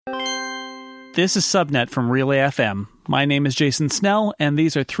This is Subnet from Relay FM. My name is Jason Snell, and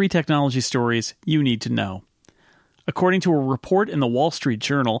these are 3 technology stories you need to know. According to a report in the Wall Street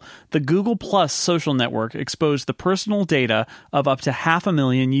Journal, the Google Plus social network exposed the personal data of up to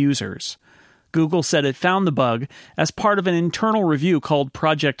 500,000 users. Google said it found the bug as part of an internal review called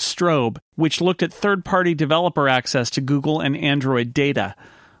Project Strobe, which looked at third-party developer access to Google and Android data.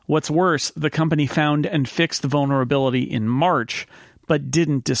 What's worse, the company found and fixed the vulnerability in March, but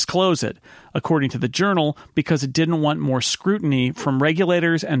didn't disclose it, according to the Journal, because it didn't want more scrutiny from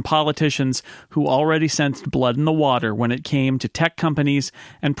regulators and politicians who already sensed blood in the water when it came to tech companies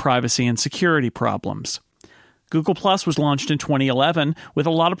and privacy and security problems. Google Plus was launched in 2011 with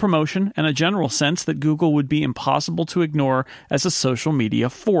a lot of promotion and a general sense that Google would be impossible to ignore as a social media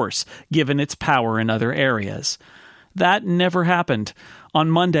force, given its power in other areas. That never happened. On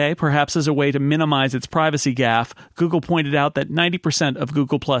Monday, perhaps as a way to minimize its privacy gaffe, Google pointed out that 90% of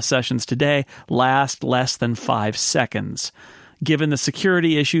Google Plus sessions today last less than 5 seconds. Given the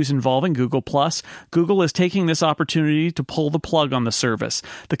security issues involving Google Plus, Google is taking this opportunity to pull the plug on the service.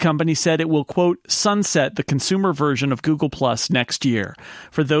 The company said it will, quote, sunset the consumer version of Google Plus next year.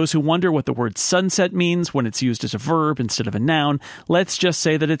 For those who wonder what the word sunset means when it's used as a verb instead of a noun, let's just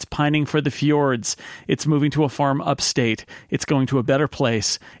say that it's pining for the fjords. It's moving to a farm upstate. It's going to a better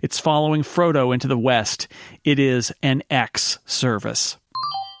place. It's following Frodo into the West. It is an X service.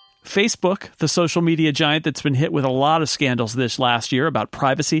 Facebook, the social media giant that's been hit with a lot of scandals this last year about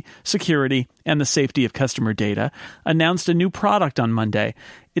privacy, security, and the safety of customer data, announced a new product on Monday.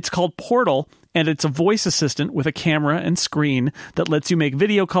 It's called Portal, and it's a voice assistant with a camera and screen that lets you make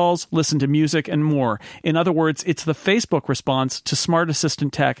video calls, listen to music, and more. In other words, it's the Facebook response to smart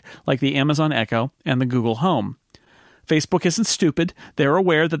assistant tech like the Amazon Echo and the Google Home. Facebook isn't stupid. They're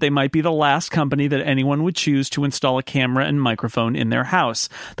aware that they might be the last company that anyone would choose to install a camera and microphone in their house.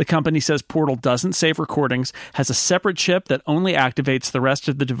 The company says Portal doesn't save recordings, has a separate chip that only activates the rest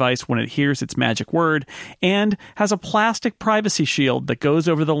of the device when it hears its magic word, and has a plastic privacy shield that goes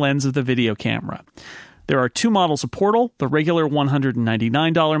over the lens of the video camera. There are 2 models of Portal, the regular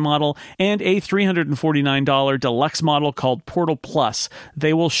 $199 model and a $349 deluxe model called Portal Plus.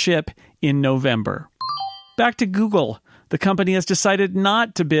 They will ship in November. Back to Google. The company has decided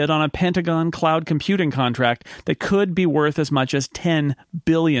not to bid on a Pentagon cloud computing contract that could be worth as much as $10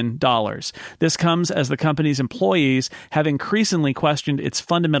 billion. This comes as the company's employees have increasingly questioned its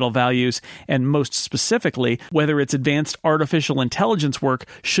fundamental values and, most specifically, whether its advanced artificial intelligence work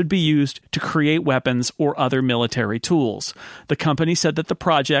should be used to create weapons or other military tools. The company said that the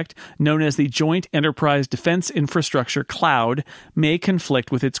project, known as the Joint Enterprise Defense Infrastructure Cloud, may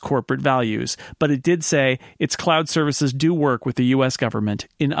conflict with its corporate values, but it did say its cloud services do work with the U.S. government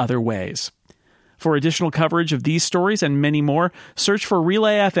in other ways. For additional coverage of these stories and many more, search for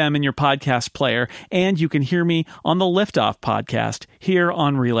Relay FM in your podcast player, and you can hear me on the Liftoff podcast here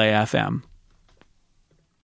on Relay FM.